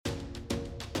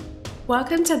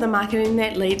Welcome to the Marketing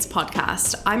That Leads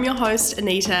podcast. I'm your host,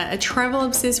 Anita, a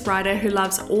travel-obsessed writer who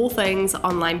loves all things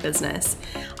online business.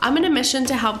 I'm on a mission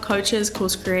to help coaches,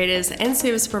 course creators, and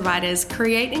service providers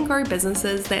create and grow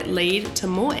businesses that lead to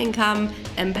more income,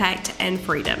 impact, and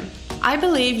freedom. I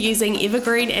believe using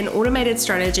evergreen and automated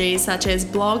strategies such as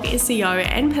blog, SEO,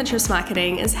 and Pinterest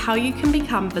marketing is how you can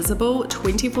become visible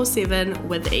 24/7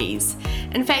 with ease.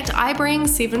 In fact, I bring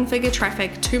seven-figure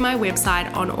traffic to my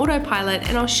website on autopilot,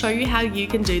 and I'll show you how you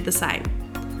can do the same.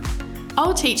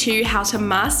 I'll teach you how to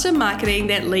master marketing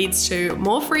that leads to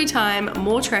more free time,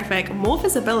 more traffic, more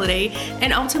visibility,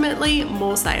 and ultimately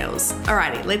more sales.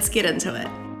 Alrighty, let's get into it.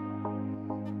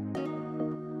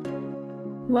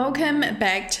 Welcome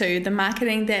back to the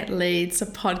Marketing That Leads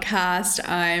podcast.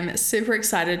 I'm super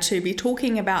excited to be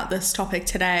talking about this topic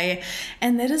today,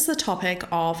 and that is the topic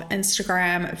of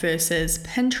Instagram versus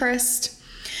Pinterest.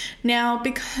 Now,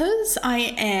 because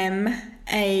I am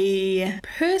a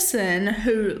person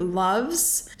who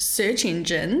loves search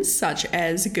engines such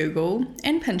as Google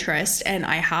and Pinterest, and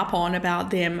I harp on about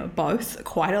them both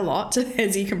quite a lot,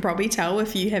 as you can probably tell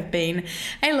if you have been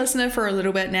a listener for a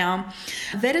little bit now.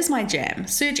 That is my jam.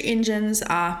 Search engines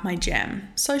are my jam.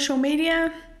 Social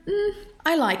media,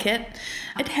 I like it.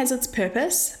 It has its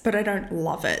purpose, but I don't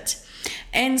love it.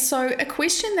 And so a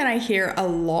question that I hear a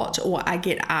lot, or I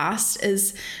get asked,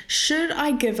 is should I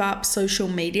give up social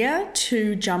media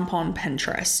to jump on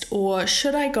Pinterest? Or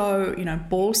should I go,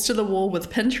 balls to the wall with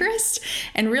Pinterest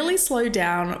and really slow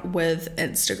down with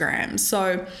Instagram?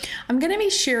 So I'm going to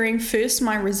be sharing first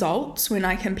my results when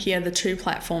I compare the two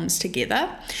platforms together.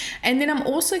 And then I'm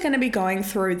also going to be going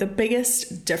through the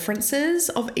biggest differences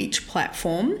of each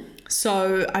platform.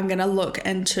 So I'm going to look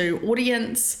into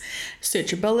audience,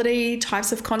 searchability,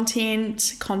 types of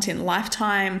content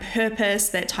lifetime, purpose,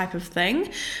 that type of thing.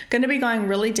 Going to be going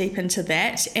really deep into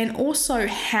that, and also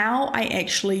how I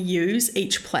actually use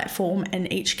each platform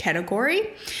in each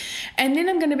category. And then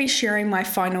I'm going to be sharing my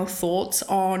final thoughts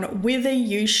on whether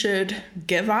you should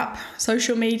give up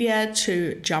social media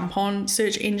to jump on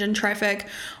search engine traffic,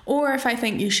 or if I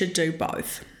think you should do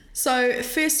both. So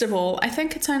first of all, I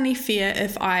think it's only fair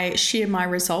if I share my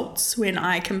results when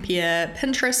I compare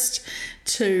Pinterest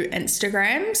to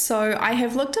Instagram. So I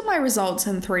have looked at my results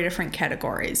in three different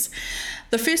categories.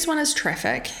 The first one is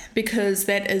traffic, because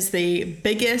that is the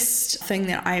biggest thing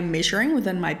that I am measuring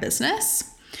within my business.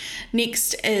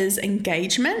 Next is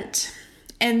engagement.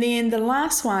 And then the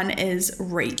last one is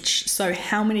reach. So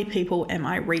how many people am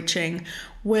I reaching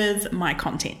with my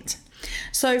content?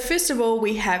 So first of all,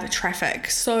 we have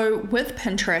traffic. So with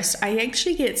Pinterest, I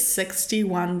actually get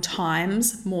 61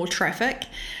 times more traffic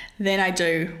than I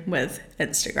do with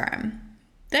Instagram.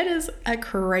 That is a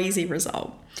crazy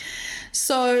result.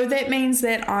 So that means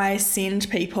that I send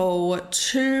people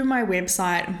to my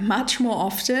website much more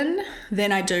often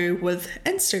than I do with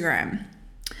Instagram.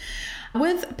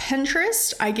 With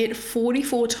Pinterest, I get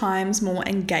 44 times more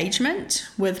engagement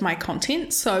with my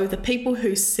content. So the people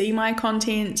who see my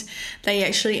content, they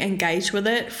actually engage with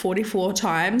it 44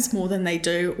 times more than they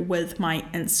do with my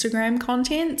Instagram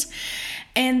content.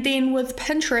 And then with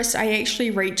Pinterest, I actually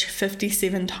reach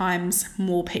 57 times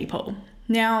more people.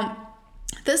 Now,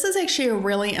 this is actually a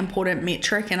really important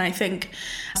metric, and I think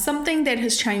something that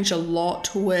has changed a lot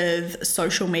with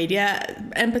social media,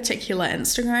 in particular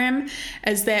Instagram,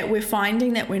 is that we're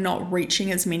finding that we're not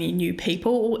reaching as many new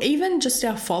people, or even just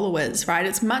our followers, right?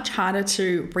 It's much harder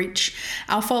to reach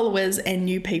our followers and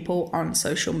new people on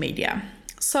social media.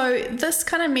 So this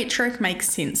kind of metric makes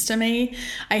sense to me.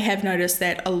 I have noticed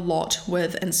that a lot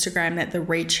with Instagram, that the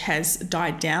reach has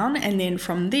died down, and then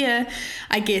from there,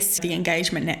 I guess the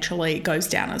engagement naturally goes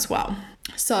down as well.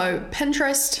 So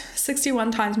Pinterest,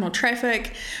 61 times more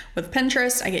traffic. With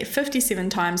Pinterest, I get 57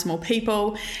 times more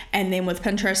people, and then with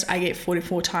Pinterest, I get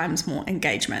 44 times more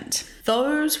engagement.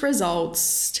 Those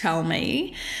results tell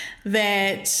me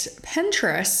that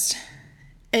Pinterest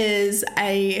is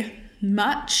a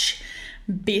much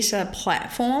better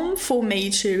platform for me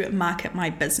to market my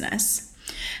business.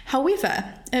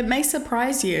 However, it may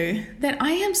surprise you that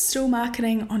I am still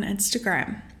marketing on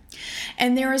Instagram,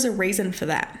 and there is a reason for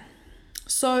that.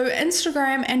 So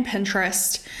Instagram and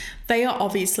Pinterest, they are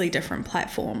obviously different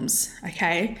platforms,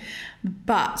 okay?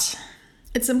 But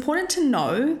it's important to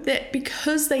know that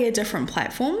because they are different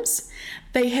platforms,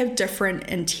 they have different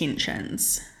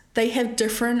intentions. They have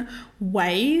different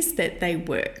ways that they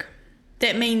work.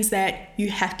 That means that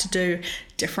you have to do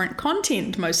different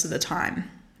content most of the time,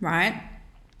 right?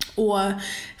 Or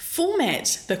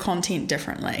format the content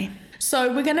differently.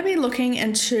 So we're going to be looking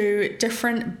into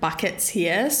different buckets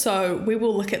here. So we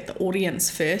will look at the audience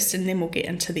first and then we'll get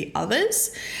into the others.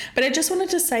 But I just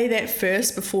wanted to say that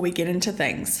first before we get into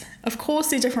things. Of course,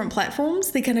 they're different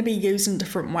platforms. They're going to be used in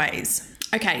different ways.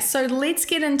 Okay, so let's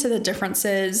get into the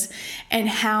differences and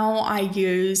how I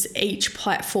use each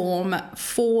platform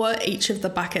for each of the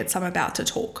buckets I'm about to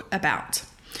talk about.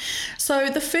 So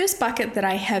the first bucket that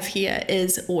I have here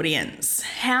is audience.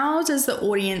 How does the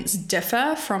audience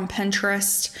differ from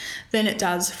Pinterest than it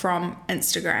does from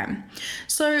Instagram?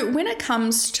 So when it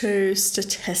comes to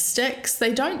statistics,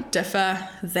 they don't differ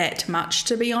that much,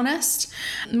 to be honest.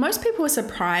 Most people are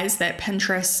surprised that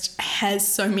Pinterest has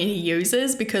so many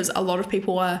users because a lot of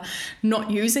people are not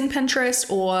using Pinterest,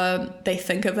 or they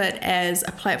think of it as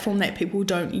a platform that people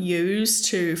don't use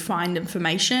to find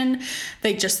information.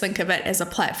 They just think of it as a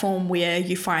platform where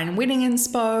you find wedding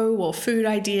inspo or food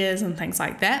ideas and things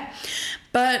like that.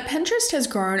 But Pinterest has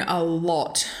grown a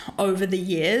lot over the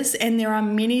years, and there are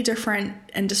many different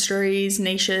industries,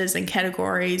 niches, and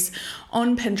categories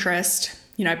on Pinterest.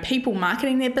 You know, people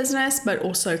marketing their business, but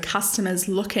also customers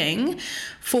looking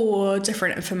for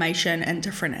different information in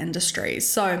different industries.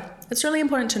 So it's really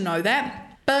important to know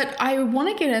that. But I want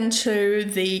to get into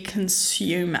the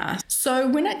consumer. So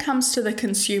when it comes to the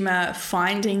consumer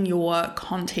finding your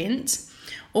content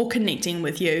or connecting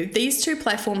with you, these two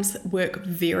platforms work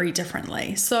very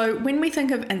differently. So when we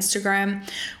think of Instagram,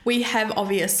 we have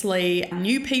obviously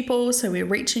new people, so we're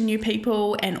reaching new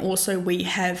people, and also we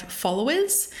have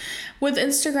followers. With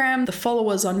Instagram, the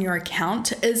followers on your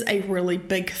account is a really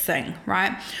big thing,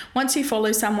 right? Once you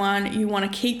follow someone, you want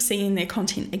to keep seeing their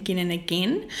content again and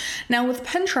again. Now with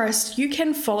Pinterest, you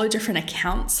can follow different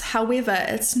accounts. However,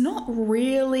 it's not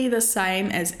really the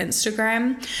same as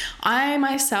Instagram. I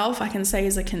myself, I can say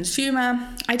as a consumer,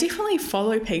 I definitely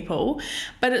follow people,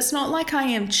 but it's not like I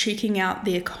am checking out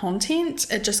their content.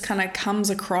 It just kind of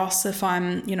comes across if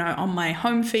I'm, on my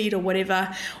home feed or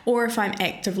whatever, or if I'm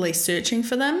actively searching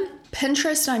for them.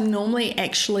 Pinterest, I'm normally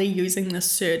actually using the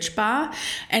search bar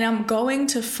and I'm going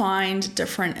to find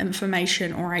different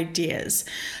information or ideas.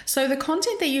 So the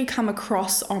content that you come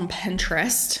across on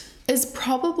Pinterest is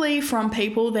probably from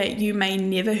people that you may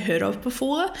never heard of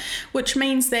before, which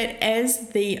means that as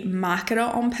the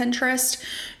marketer on Pinterest,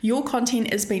 your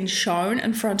content is being shown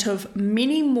in front of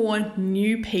many more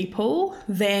new people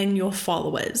than your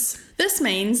followers. This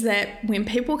means that when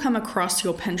people come across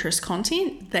your Pinterest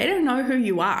content, they don't know who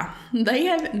you are. They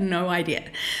have no idea.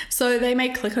 So they may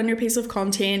click on your piece of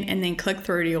content and then click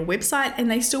through to your website,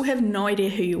 and they still have no idea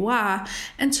who you are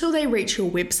until they reach your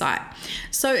website.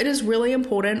 So it is really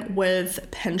important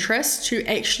with Pinterest to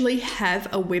actually have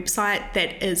a website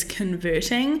that is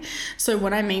converting. So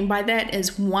what I mean by that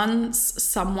is once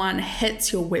someone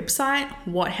hits your website,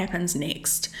 what happens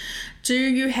next? Do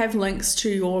you have links to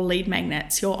your lead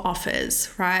magnets, your offers,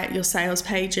 right? Your sales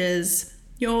pages,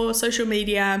 your social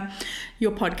media,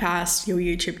 your podcast, your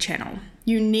YouTube channel.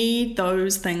 You need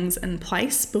those things in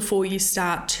place before you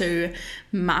start to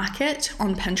market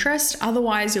on Pinterest.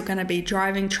 Otherwise, you're going to be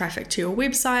driving traffic to your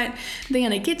website. They're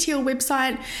going to get to your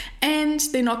website and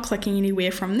they're not clicking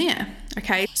anywhere from there.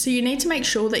 Okay, so you need to make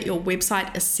sure that your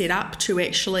website is set up to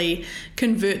actually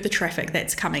convert the traffic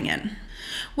that's coming in.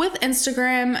 With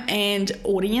Instagram and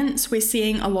audience, we're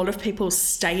seeing a lot of people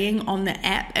staying on the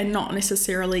app and not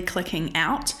necessarily clicking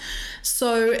out.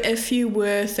 So if you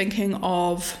were thinking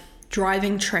of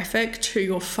driving traffic to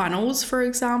your funnels, for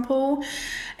example,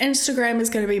 Instagram is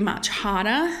going to be much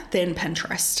harder than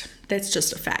Pinterest. That's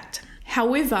just a fact.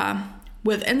 However,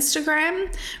 with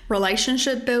Instagram,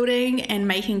 relationship building and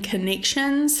making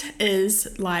connections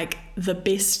is like the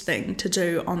best thing to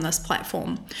do on this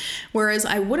platform. Whereas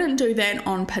I wouldn't do that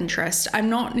on Pinterest. I'm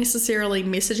not necessarily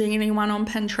messaging anyone on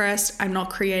Pinterest. I'm not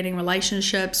creating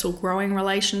relationships or growing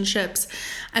relationships.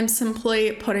 I'm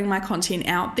simply putting my content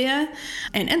out there.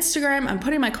 And Instagram, I'm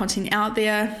putting my content out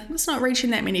there. It's not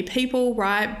reaching that many people,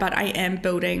 right? But I am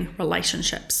building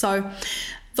relationships. So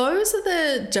those are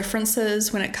the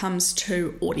differences when it comes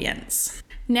to audience.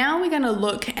 Now we're going to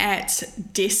look at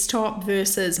desktop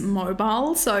versus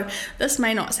mobile. So this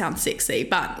may not sound sexy,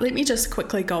 but let me just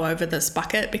quickly go over this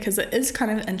bucket because it is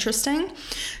kind of interesting.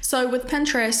 So with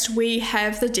Pinterest, we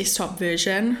have the desktop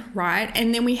version, right?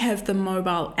 And then we have the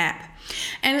mobile app.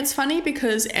 And it's funny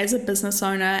because as a business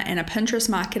owner and a Pinterest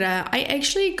marketer, I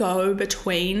actually go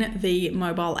between the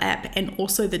mobile app and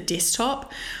also the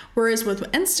desktop. Whereas with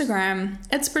Instagram,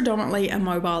 it's predominantly a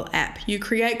mobile app. You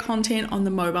create content on the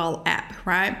mobile app,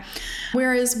 right?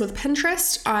 Whereas with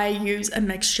Pinterest, I use a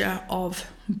mixture of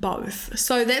both.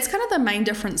 So that's kind of the main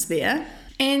difference there.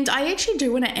 And I actually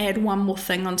do want to add one more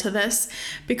thing onto this.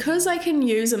 Because I can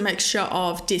use a mixture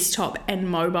of desktop and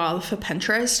mobile for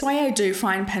Pinterest, I do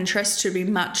find Pinterest to be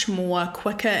much more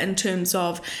quicker in terms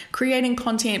of creating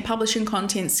content, publishing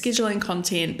content, scheduling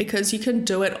content, because you can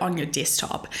do it on your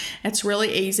desktop. It's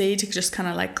really easy to just kind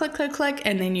of like click, click, click,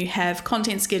 and then you have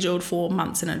content scheduled for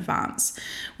months in advance.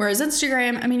 Whereas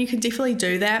Instagram, I mean, you can definitely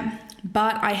do that,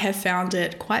 but I have found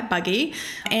it quite buggy,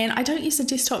 and I don't use the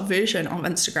desktop version of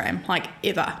Instagram, like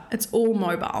ever. It's all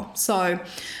mobile. So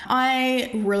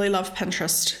I really love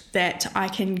Pinterest that I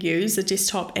can use the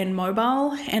desktop and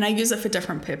mobile, and I use it for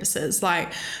different purposes.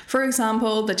 Like, for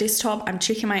example, the desktop, I'm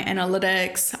checking my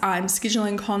analytics, I'm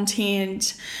scheduling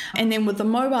content, and then with the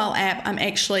mobile app, I'm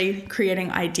actually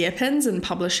creating idea pins and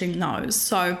publishing those.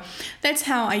 So that's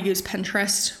how I use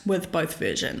Pinterest with both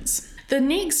versions. The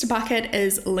next bucket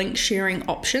is link sharing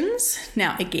options.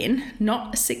 Now, again,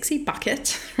 not a sexy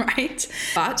bucket, right?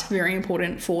 But very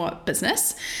important for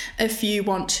business. If you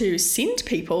want to send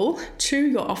people to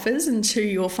your offers and to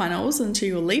your funnels and to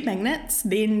your lead magnets,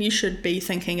 then you should be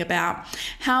thinking about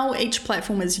how each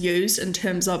platform is used in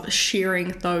terms of sharing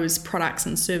those products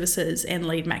and services and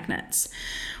lead magnets.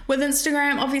 With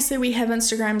Instagram, obviously we have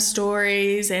Instagram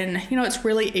stories, and it's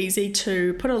really easy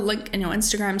to put a link in your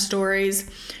Instagram stories.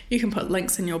 You can put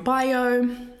links in your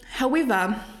bio.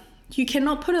 However, you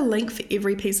cannot put a link for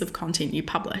every piece of content you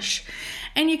publish.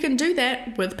 And you can do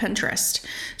that with Pinterest.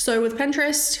 So with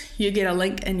Pinterest, you get a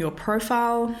link in your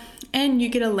profile, and you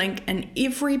get a link in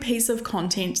every piece of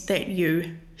content that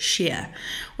you share,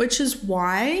 which is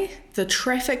why the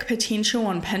traffic potential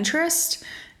on Pinterest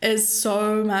is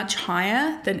so much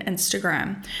higher than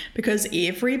Instagram, because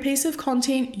every piece of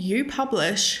content you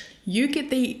publish, you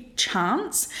get the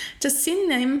chance to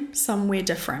send them somewhere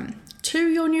different, to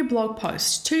your new blog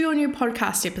post, to your new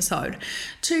podcast episode,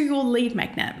 to your lead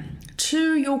magnet,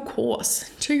 to your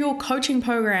course, to your coaching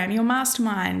program, your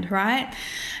mastermind, right?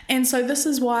 And so this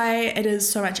is why it is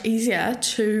so much easier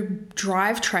to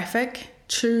drive traffic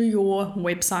to your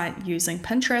website using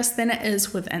Pinterest than it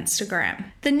is with Instagram.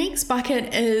 The next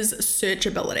bucket is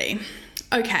searchability.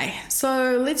 Okay,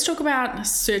 so let's talk about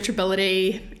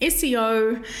searchability.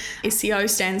 SEO. SEO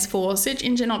stands for search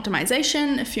engine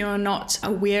optimization. If you're not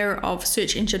aware of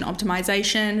search engine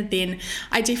optimization, then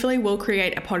I definitely will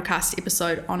create a podcast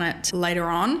episode on it later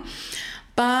on.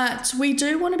 But we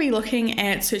do want to be looking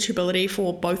at searchability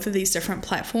for both of these different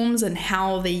platforms and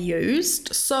how they're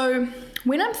used. So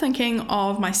when I'm thinking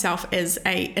of myself as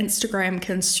an Instagram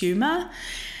consumer,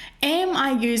 am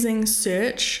I using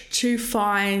search to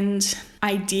find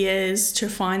ideas, to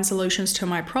find solutions to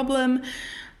my problem?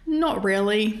 Not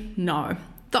really, no.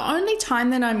 The only time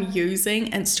that I'm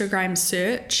using Instagram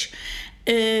search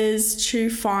is to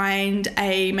find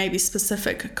a maybe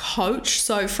specific coach.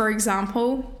 So for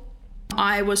example,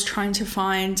 I was trying to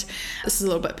find, this is a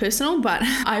little bit personal, but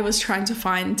I was trying to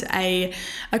find a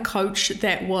coach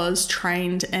that was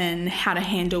trained in how to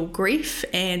handle grief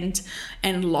and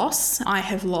loss. I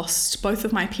have lost both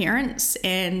of my parents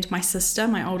and my sister,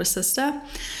 my older sister.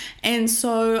 And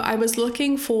so I was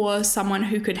looking for someone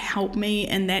who could help me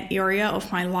in that area of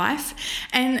my life.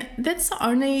 And that's the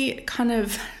only kind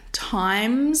of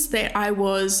times that I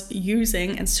was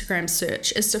using Instagram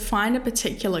search, is to find a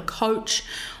particular coach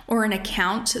or an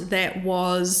account that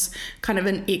was kind of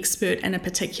an expert in a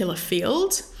particular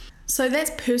field. So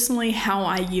that's personally how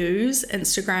I use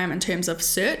Instagram in terms of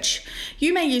search.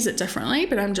 You may use it differently,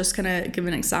 but I'm just going to give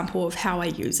an example of how I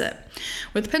use it.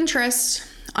 With Pinterest,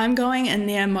 I'm going in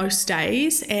there most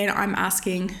days and I'm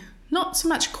asking not so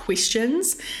much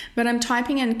questions, but I'm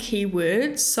typing in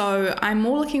keywords. So I'm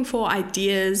more looking for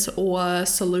ideas or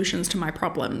solutions to my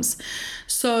problems.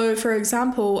 So for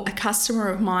example, a customer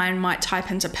of mine might type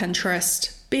into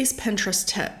Pinterest, best Pinterest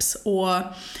tips,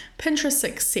 or Pinterest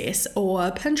success,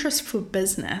 or Pinterest for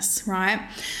business, right?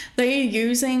 They are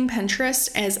using Pinterest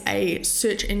as a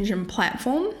search engine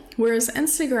platform, whereas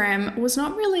Instagram was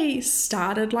not really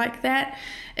started like that.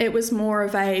 It was more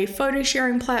of a photo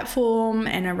sharing platform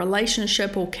and a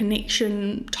relationship or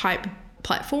connection type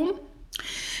platform.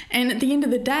 And at the end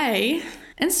of the day,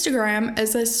 Instagram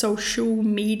is a social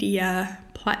media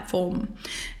platform.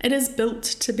 It is built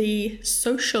to be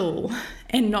social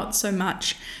and not so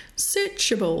much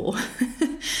searchable.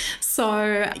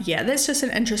 So yeah, that's just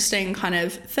an interesting kind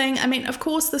of thing. I mean, of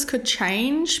course, this could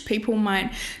change. People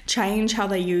might change how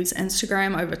they use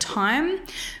Instagram over time.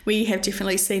 We have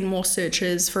definitely seen more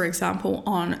searches, for example,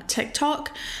 on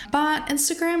TikTok, but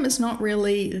Instagram is not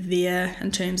really there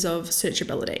in terms of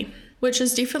searchability. which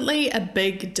is definitely a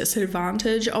big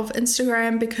disadvantage of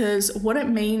Instagram, because what it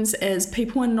means is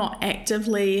people are not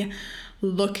actively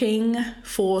looking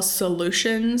for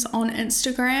solutions on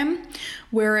Instagram,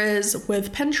 whereas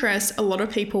with Pinterest, a lot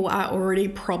of people are already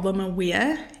problem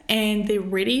aware and they're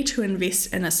ready to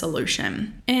invest in a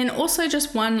solution. And also,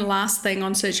 just one last thing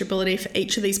on searchability for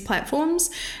each of these platforms.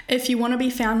 If you want to be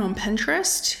found on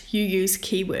Pinterest, you use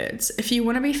keywords. If you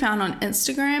want to be found on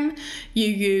Instagram, you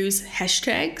use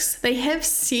hashtags. They have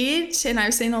said, and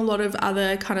I've seen a lot of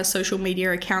other kind of social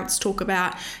media accounts talk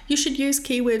about, you should use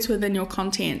keywords within your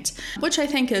content, which I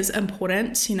think is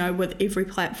important, with every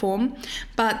platform.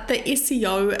 But the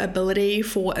SEO ability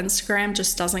for Instagram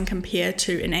just doesn't compare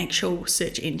to an actual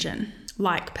search engine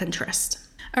like Pinterest.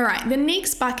 All right, the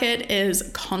next bucket is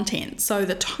content. So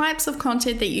the types of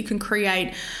content that you can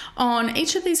create on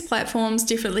each of these platforms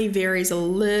definitely varies a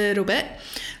little bit.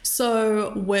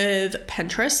 So with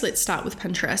Pinterest, let's start with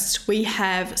Pinterest. We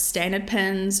have standard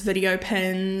pins, video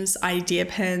pins, idea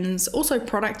pins, also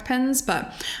product pins,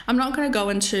 but I'm not going to go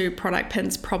into product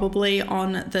pins probably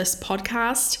on this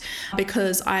podcast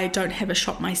because I don't have a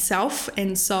shop myself.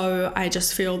 And so I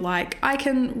just feel like I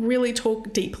can really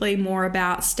talk deeply more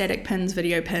about static pins,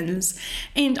 video pins,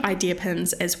 and idea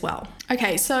pins as well.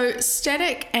 Okay, so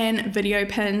static and video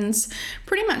pins,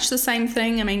 pretty much the same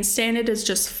thing. I mean, standard is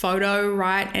just photo,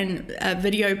 right? And a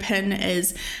video pin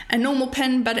is a normal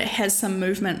pin, but it has some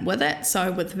movement with it,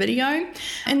 so with video.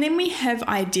 And then we have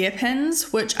idea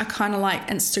pins, which are kind of like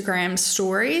Instagram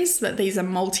stories, but these are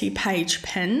multi-page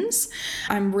pins.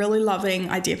 I'm really loving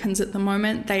idea pins at the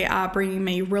moment. They are bringing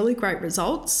me really great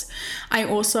results. I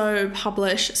also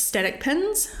publish static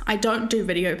pins. I don't do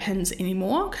video pins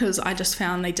anymore because I just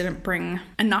found they didn't bring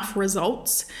enough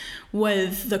results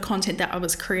with the content that I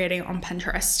was creating on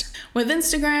Pinterest. With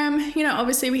Instagram,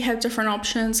 obviously we have different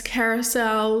options,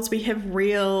 carousels, we have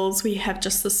reels, we have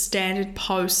just the standard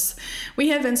posts, we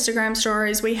have Instagram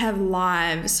stories, we have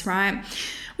lives, right?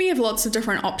 We have lots of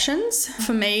different options.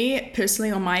 For me,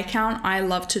 personally on my account, I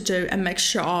love to do a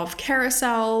mixture of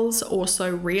carousels,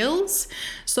 also reels.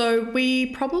 So we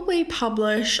probably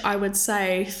publish, I would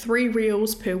say, 3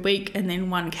 reels per week and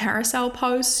then 1 carousel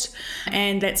post.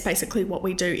 And that's basically what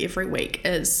we do every week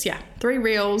is, 3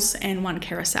 reels and 1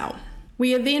 carousel.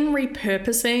 We are then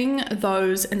repurposing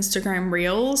those Instagram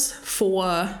reels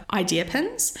for idea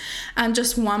pins. And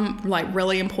just one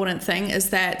really important thing is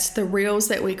that the reels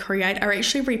that we create are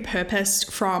actually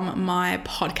repurposed from my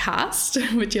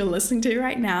podcast, which you're listening to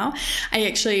right now. I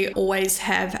actually always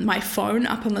have my phone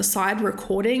up on the side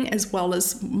recording as well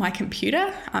as my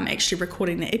computer. I'm actually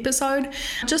recording the episode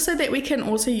just so that we can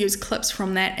also use clips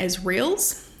from that as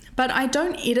reels. But I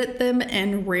don't edit them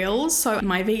in Reels, so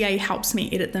my VA helps me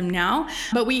edit them now.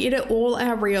 But we edit all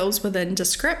our Reels within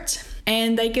Descript,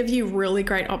 and they give you really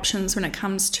great options when it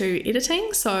comes to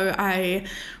editing. So I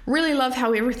really love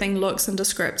how everything looks in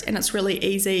Descript, and it's really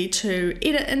easy to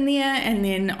edit in there and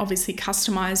then obviously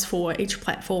customize for each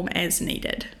platform as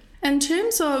needed. In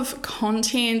terms of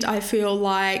content, I feel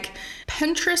like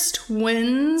Pinterest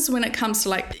wins when it comes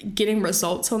to getting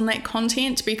results on that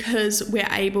content because we're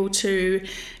able to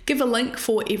give a link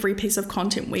for every piece of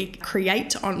content we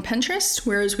create on Pinterest,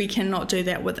 whereas we cannot do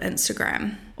that with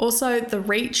Instagram. Also, the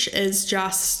reach is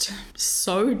just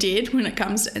so dead when it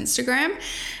comes to Instagram.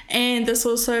 And this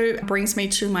also brings me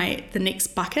to the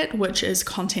next bucket, which is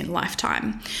content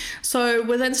lifetime. So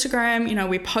with Instagram,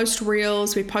 we post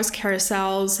reels, we post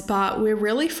carousels, but we're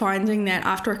really finding that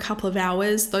after a couple of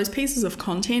hours, those pieces of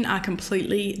content are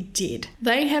completely dead.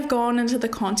 They have gone into the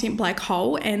content black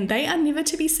hole and they are never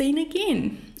to be seen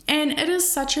again. And it is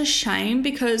such a shame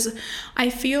because I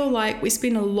feel like we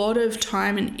spend a lot of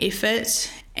time and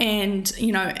effort and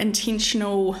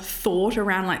intentional thought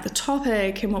around the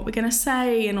topic and what we're going to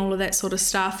say and all of that sort of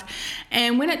stuff,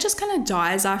 and when it just kind of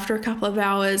dies after a couple of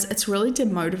hours, it's really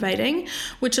demotivating,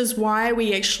 which is why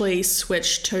we actually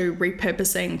switched to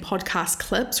repurposing podcast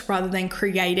clips rather than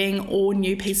creating all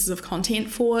new pieces of content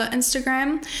for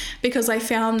Instagram, because I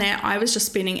found that I was just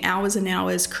spending hours and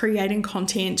hours creating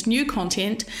new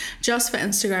content just for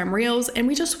Instagram Reels, and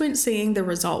we just weren't seeing the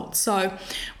results. So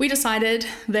we decided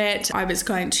that I was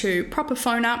going to prop a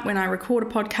phone up when I record a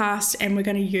podcast, and we're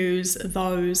going to use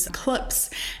those clips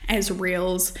as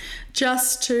reels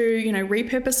just to,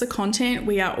 repurpose the content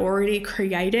we are already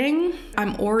creating.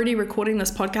 I'm already recording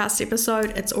this podcast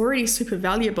episode. It's already super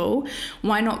valuable.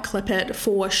 Why not clip it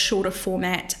for shorter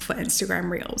format for Instagram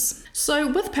Reels?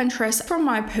 So with Pinterest, from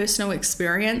my personal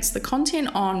experience, the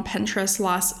content on Pinterest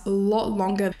lasts a lot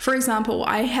longer. For example,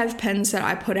 I have pins that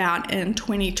I put out in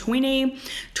 2020,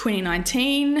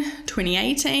 2019,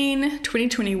 2018,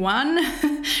 2021,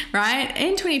 right?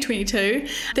 And 2022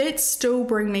 that still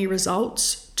bring me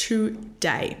results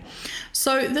today.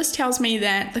 So this tells me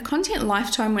that the content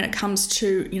lifetime when it comes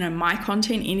to, my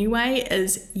content anyway,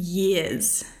 is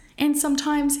years. And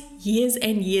sometimes years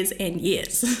and years and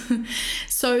years.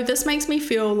 So this makes me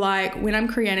feel like when I'm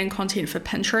creating content for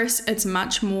Pinterest, it's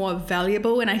much more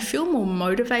valuable and I feel more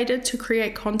motivated to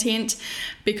create content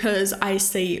because I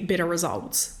see better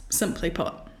results, simply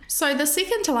put. So the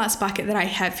second to last bucket that I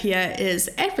have here is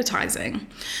advertising.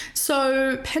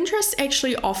 So Pinterest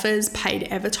actually offers paid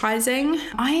advertising.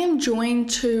 I am joined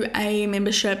to a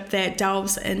membership that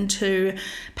delves into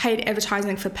paid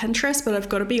advertising for Pinterest, but I've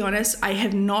got to be honest, I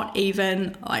have not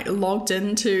even logged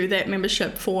into that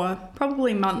membership for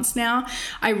probably months now.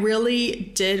 I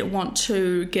really did want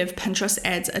to give Pinterest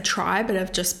ads a try, but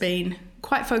I've just been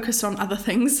quite focused on other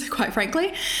things, quite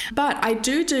frankly. But I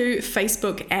do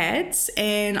Facebook ads,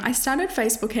 and I started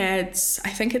Facebook ads, I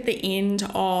think at the end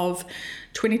of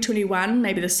 2021,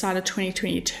 maybe the start of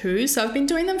 2022. So I've been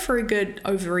doing them for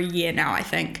over a year now, I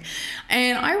think.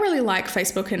 And I really like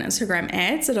Facebook and Instagram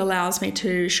ads. It allows me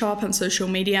to show up on social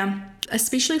media,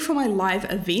 especially for my live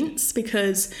events,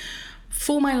 because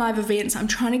for my live events, I'm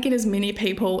trying to get as many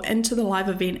people into the live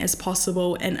event as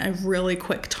possible in a really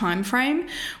quick time frame,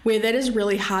 where that is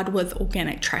really hard with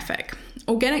organic traffic.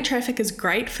 Organic traffic is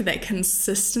great for that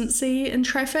consistency in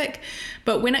traffic,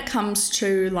 but when it comes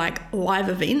to live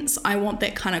events, I want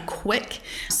that kind of quick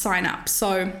sign up.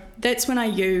 So that's when I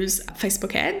use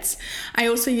Facebook ads. I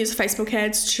also use Facebook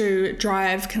ads to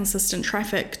drive consistent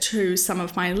traffic to some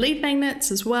of my lead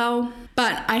magnets as well.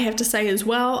 But I have to say as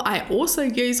well, I also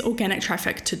use organic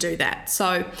traffic to do that.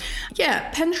 So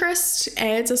yeah, Pinterest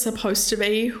ads are supposed to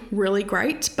be really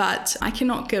great, but I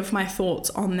cannot give my thoughts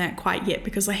on that quite yet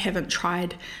because I haven't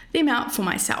tried them out for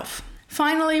myself.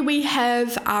 Finally, we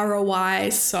have ROI,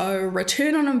 so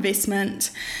return on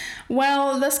investment.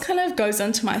 Well, this kind of goes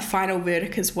into my final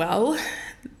verdict as well.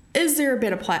 Is there a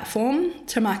better platform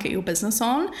to market your business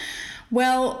on?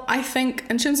 Well, I think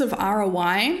in terms of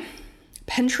ROI,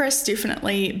 Pinterest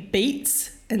definitely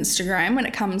beats Instagram when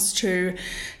it comes to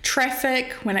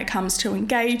traffic, when it comes to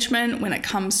engagement, when it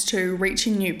comes to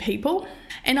reaching new people.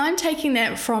 And I'm taking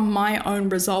that from my own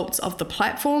results of the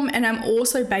platform, and I'm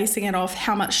also basing it off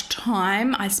how much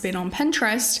time I spend on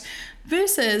Pinterest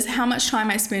versus how much time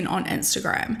I spend on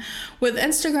Instagram. With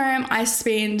Instagram, I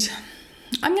spend,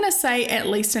 I'm going to say, at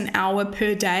least an hour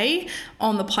per day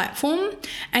on the platform.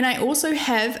 And I also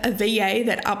have a VA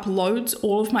that uploads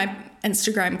all of my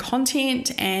Instagram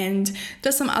content and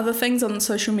does some other things on the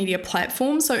social media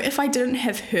platforms. So if I didn't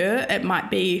have her, it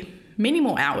might be many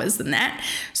more hours than that.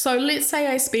 So let's say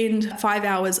I spend 5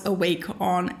 hours a week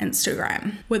on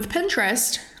Instagram. With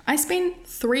Pinterest, I spend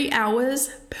 3 hours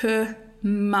per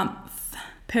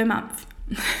month.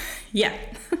 Yeah.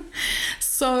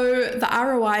 So the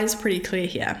ROI is pretty clear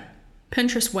here.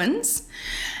 Pinterest wins.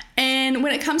 And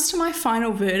when it comes to my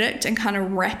final verdict and kind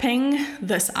of wrapping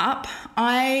this up,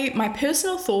 my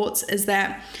personal thoughts is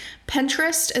that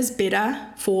Pinterest is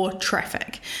better for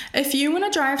traffic. If you want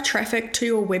to drive traffic to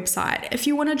your website, if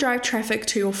you want to drive traffic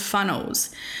to your funnels,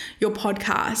 your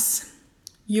podcasts,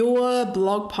 your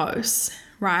blog posts,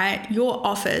 right, your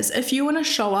offers, if you want to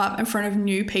show up in front of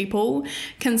new people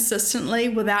consistently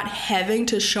without having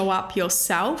to show up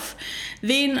yourself,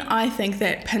 then I think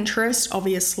that Pinterest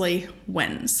obviously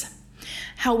wins.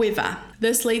 However,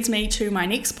 this leads me to my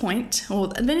next point, or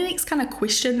the next kind of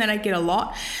question that I get a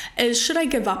lot is, should I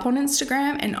give up on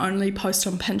Instagram and only post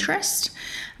on Pinterest?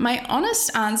 My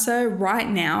honest answer right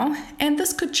now, and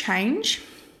this could change,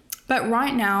 but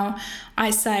right now I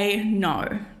say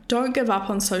no, don't give up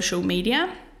on social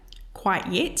media quite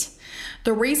yet.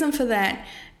 The reason for that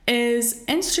is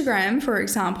Instagram, for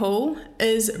example,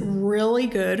 is really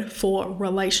good for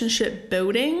relationship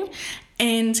building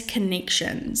and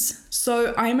connections.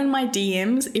 So I'm in my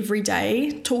DMs every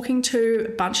day talking to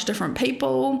a bunch of different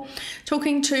people,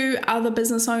 talking to other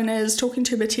business owners, talking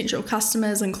to potential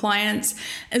customers and clients.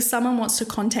 If someone wants to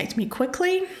contact me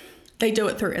quickly, they do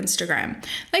it through Instagram.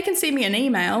 They can send me an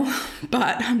email,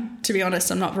 but to be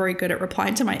honest, I'm not very good at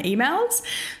replying to my emails.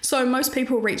 So most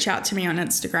people reach out to me on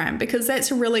Instagram because that's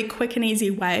a really quick and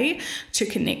easy way to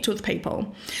connect with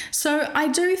people. So I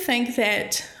do think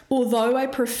that although I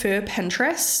prefer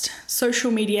Pinterest, social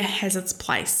media has its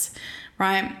place,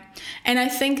 right? And I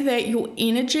think that your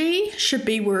energy should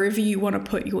be wherever you want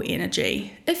to put your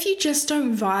energy. If you just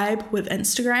don't vibe with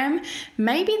Instagram,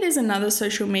 maybe there's another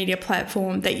social media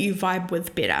platform that you vibe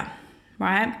with better,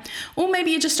 right? Or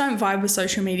maybe you just don't vibe with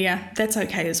social media. That's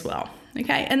okay as well.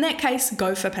 Okay, in that case,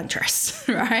 go for Pinterest,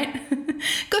 right?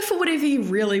 Go for whatever you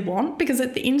really want, because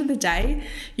at the end of the day,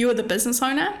 you're the business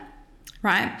owner,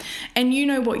 right? And you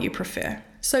know what you prefer.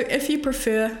 So if you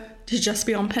prefer to just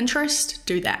be on Pinterest,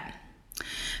 do that.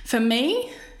 For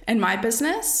me, in my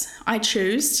business, I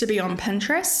choose to be on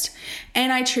Pinterest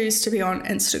and I choose to be on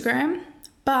Instagram.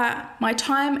 But my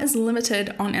time is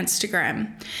limited on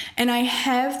Instagram, and I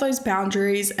have those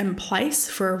boundaries in place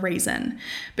for a reason,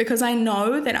 because I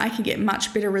know that I can get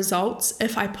much better results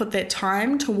if I put that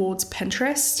time towards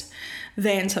Pinterest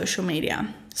than social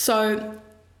media. So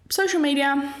social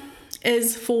media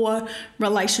is for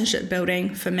relationship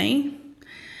building for me.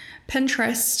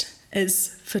 Pinterest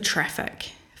is for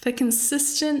traffic, for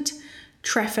consistent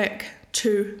traffic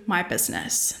to my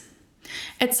business.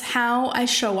 It's how I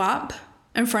show up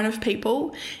in front of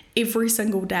people every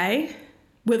single day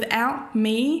without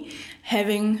me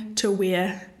having to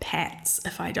wear pants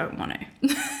if I don't want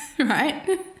to,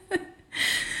 right?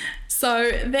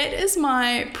 So that is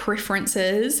my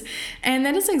preferences, and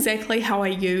that is exactly how I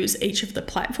use each of the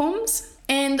platforms.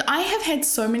 And I have had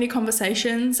so many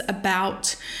conversations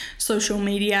about social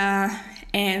media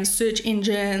and search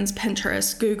engines,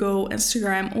 Pinterest, Google,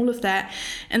 Instagram, all of that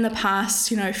in the past,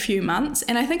 few months.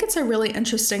 And I think it's a really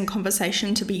interesting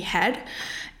conversation to be had.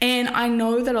 And I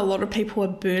know that a lot of people are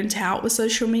burnt out with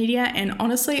social media, and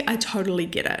honestly, I totally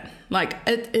get it. Like,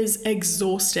 it is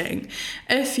exhausting.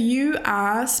 If you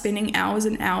are spending hours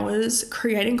and hours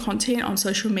creating content on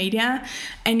social media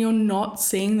and you're not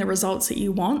seeing the results that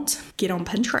you want, get on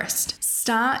Pinterest.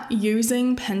 Start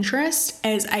using Pinterest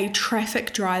as a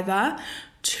traffic driver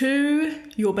to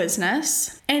your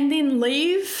business, and then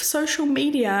leave social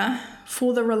media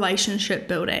for the relationship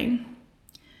building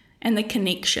and the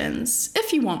connections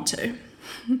if you want to.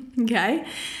 Okay,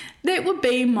 that would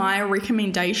be my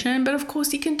recommendation, but of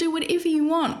course you can do whatever you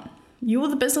want. You're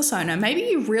the business owner. Maybe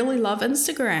you really love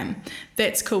Instagram.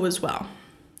 That's cool as well.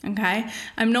 Okay,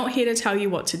 I'm not here to tell you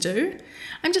what to do.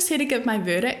 I'm just here to give my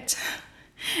verdict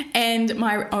and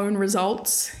my own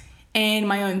results and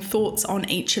my own thoughts on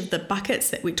each of the buckets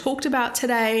that we talked about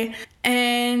today.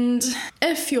 And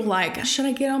if you're like, should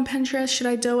I get on Pinterest? Should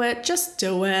I do it? Just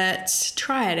do it.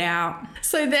 Try it out.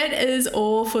 So that is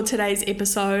all for today's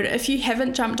episode. If you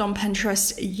haven't jumped on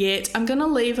Pinterest yet, I'm going to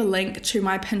leave a link to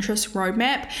my Pinterest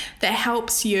roadmap that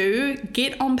helps you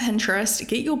get on Pinterest,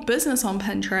 get your business on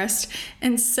Pinterest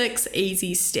in 6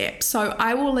 easy steps. So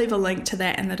I will leave a link to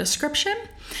that in the description.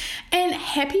 And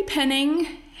happy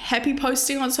pinning. Happy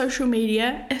posting on social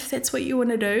media if that's what you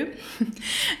want to do.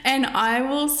 And I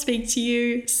will speak to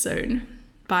you soon.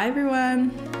 Bye,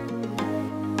 everyone.